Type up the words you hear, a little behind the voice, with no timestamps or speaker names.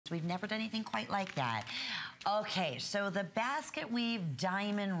We've never done anything quite like that. Okay, so the Basketweave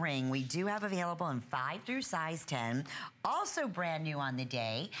diamond ring, we do have available in 5 through size 10. Also brand new on the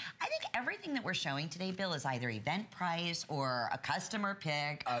day. I think everything that we're showing today, Bill, is either event price or a customer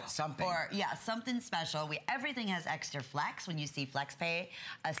pick. Something. Or, yeah, something special. Everything has extra flex when you see flex pay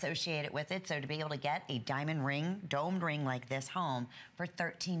associated with it. So to be able to get a diamond ring, domed ring like this home for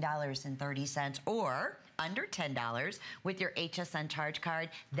 $13.30 or under $10 with your HSN charge card,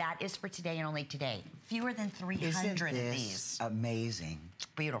 that is for today and only today. Fewer than 300 of these. Amazing.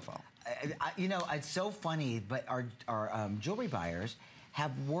 Beautiful. You know, it's so funny, but our jewelry buyers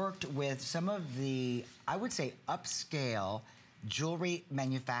have worked with some of the, I would say, upscale jewelry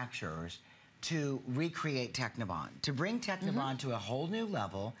manufacturers to recreate Technibond, to bring Technibond to a whole new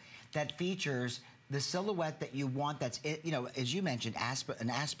level that features the silhouette that you want, that's, you know, as you mentioned, an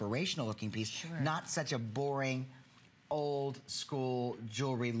aspirational looking piece, not such a boring, old school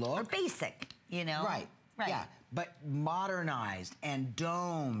jewelry look. Or basic, you know? Right, yeah, but modernized and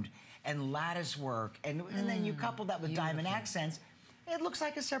domed and lattice work, and then you couple that with diamond accents, it looks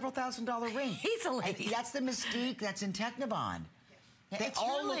like a several $1,000s ring. Easily. That's the mystique that's in Technibond. They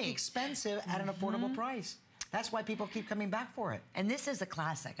all look expensive at an affordable price. That's why people keep coming back for it. And this is a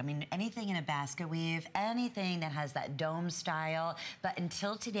classic. I mean, anything in a basket weave, anything that has that dome style, but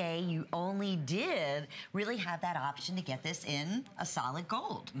until today, you only did really have that option to get this in a solid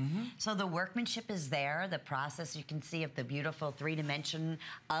gold. So the workmanship is there. The process, you can see of the beautiful 3-dimension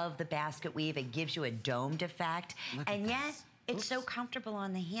of the basket weave. It gives you a domed effect. And yet, it's so comfortable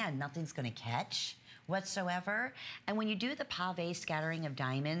on the hand. Nothing's gonna catch whatsoever. And when you do the pave scattering of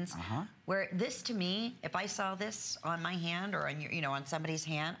diamonds, where this to me, if I saw this on my hand or on your, you know, on somebody's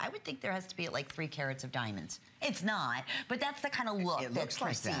hand, I would think there has to be like 3 carats of diamonds. It's not, but that's the kind of look that's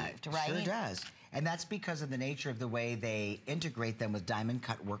perceived, right? Sure does. And that's because of the nature of the way they integrate them with diamond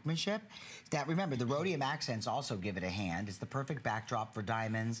cut workmanship. That, remember, the rhodium accents also give it a hand. It's the perfect backdrop for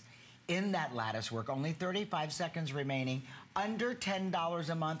diamonds in that lattice work. Only 35 seconds remaining, under $10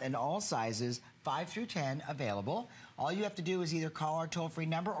 a month in all sizes, 5 through 10 available. All you have to do is either call our toll-free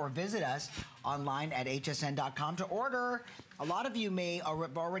number or visit us online at hsn.com to order. A lot of you may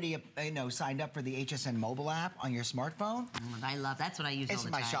have already signed up for the HSN mobile app on your smartphone. I love, that's what I use all the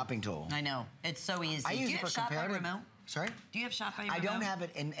time. It's my shopping tool. I know, it's so easy. I use it for comparative. Remote? Sorry? Do you have shop by your remote? I don't have it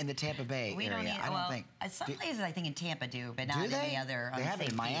in the Tampa Bay area. I don't think. Some places I think in Tampa do, but not in the other. They have it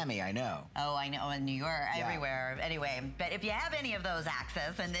in Miami, I know. Oh, I know, in New York, everywhere. Anyway, but if you have any of those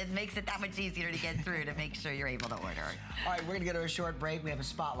access, and it makes it that much easier to get through to make sure you're able to order. All right, we're going to go to a short break. We have a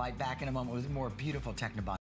spotlight back in a moment with more beautiful Technibond.